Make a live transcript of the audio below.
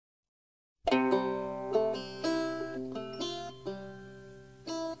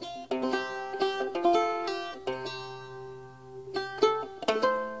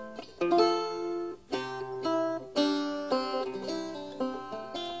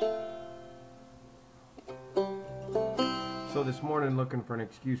So this morning, looking for an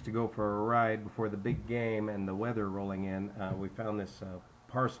excuse to go for a ride before the big game and the weather rolling in, we found this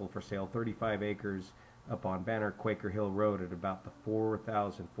parcel for sale, 35 acres up on Banner Quaker Hill Road at about the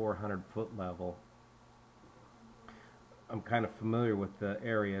 4,400 foot level. I'm kind of familiar with the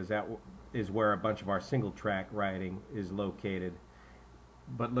area, as that is where a bunch of our single track riding is located.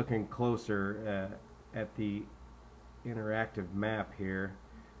 But looking closer at the interactive map here,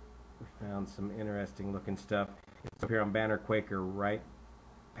 we found some interesting looking stuff. It's up here on Banner Quaker, right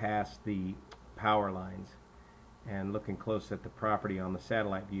past the power lines. And looking close at the property on the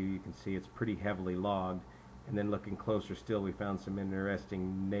satellite view, you can see it's pretty heavily logged. And then looking closer still, we found some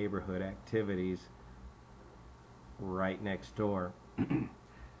interesting neighborhood activities right next door.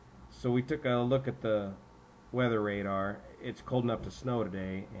 So we took a look at the weather radar. It's cold enough to snow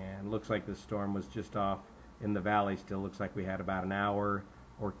today, and looks like the storm was just off in the valley. Still looks like we had about an hour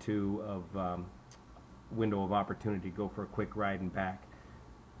or two of window of opportunity to go for a quick ride and back.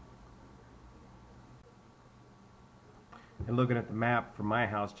 And looking at the map from my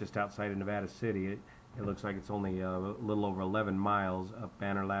house just outside of Nevada City, it looks like it's only a little over 11 miles up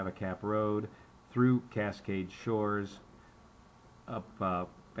Banner Lava Cap Road, through Cascade Shores, up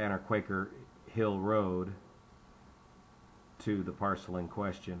Banner Quaker Hill Road to the parcel in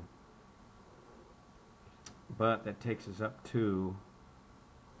question. But that takes us up to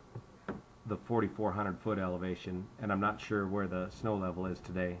the 4,400 foot elevation, and I'm not sure where the snow level is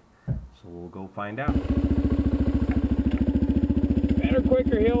today, so we'll go find out. Banner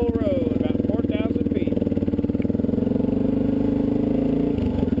Quaker Hill Road, about 4,000 feet.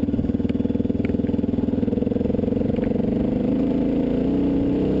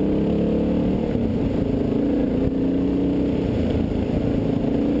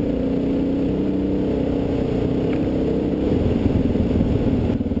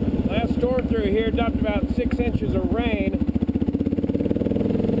 Last storm through here dropped about 6 inches of rain, and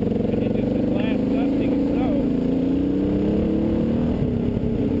then just this last dusting of snow.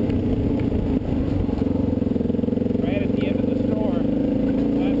 Right at the end of the storm.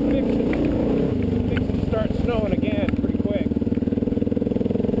 Last fixes to start snowing again pretty quick.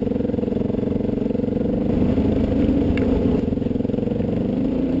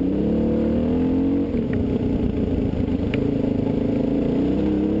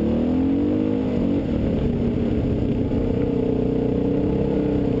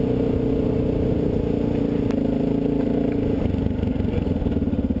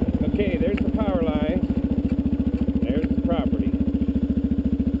 Okay, there's the power line. There's the property.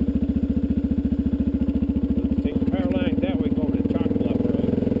 Let's take the power line that way, go over to Chalk Bluff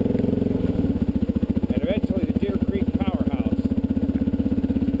Road. And eventually the Deer Creek Powerhouse.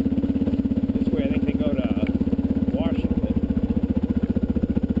 This way I think they go to Washington.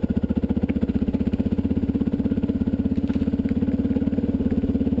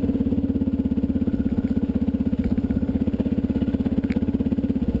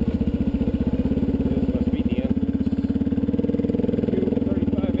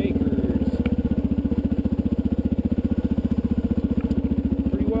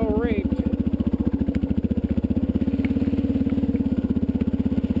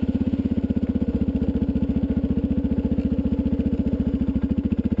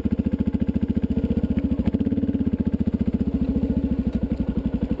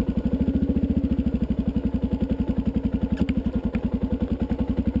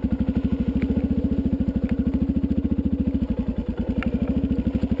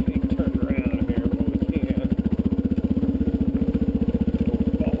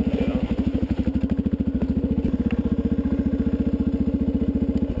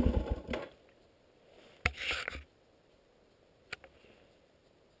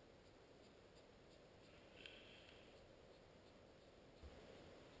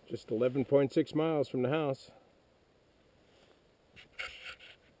 Just 11.6 miles from the house.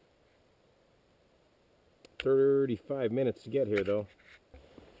 "35 minutes to get here, though.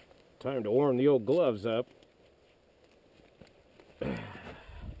 Time to warm the old gloves up. The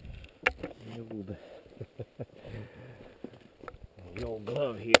old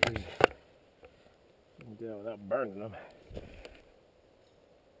glove heaters. Yeah, without burning them.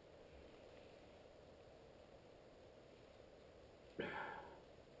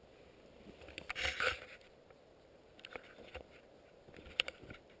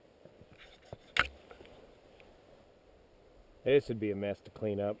 This would be a mess to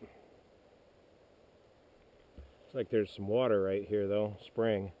clean up. Looks like there's some water right here though,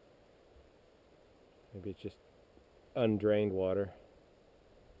 spring. Maybe it's just undrained water.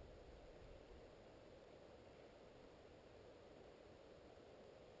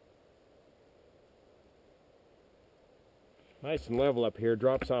 Nice and level up here.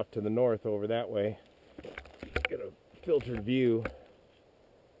 Drops off to the north over that way. Get a filtered view.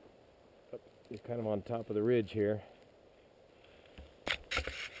 He's kind of on top of the ridge here.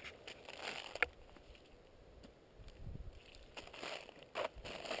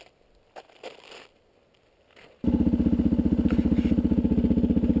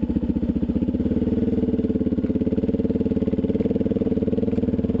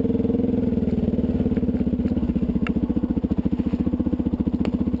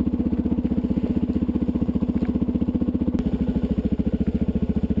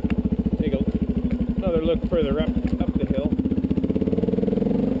 Another look further up the hill.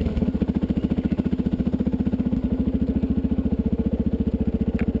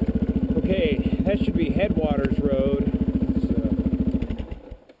 Okay, that should be Headwaters Road. Let's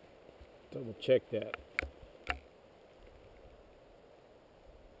double check that.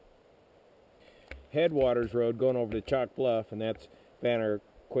 Headwaters Road going over to Chalk Bluff, and that's Banner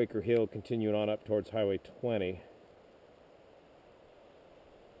Quaker Hill continuing on up towards Highway 20.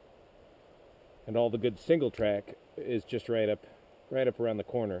 And all the good single track is just right up around the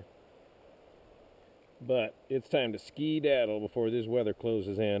corner. But it's time to ski-daddle before this weather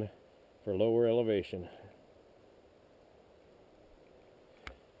closes in for lower elevation.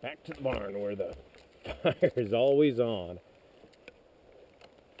 Back to the barn where the fire is always on.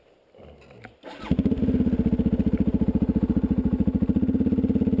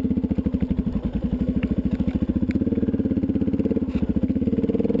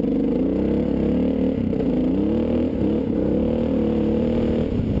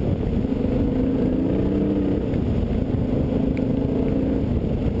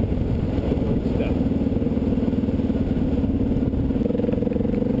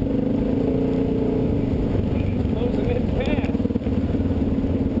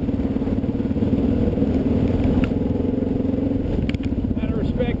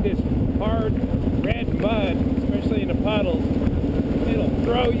 This hard red mud, especially in the puddles, it'll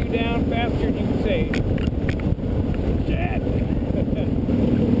throw you down faster than you can say, shit.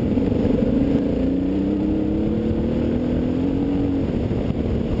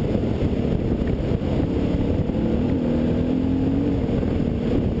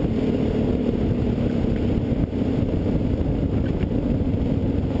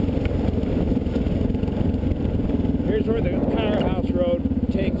 Here's where the Powerhouse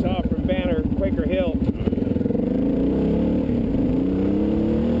Road takes off from Banner Quaker Hill.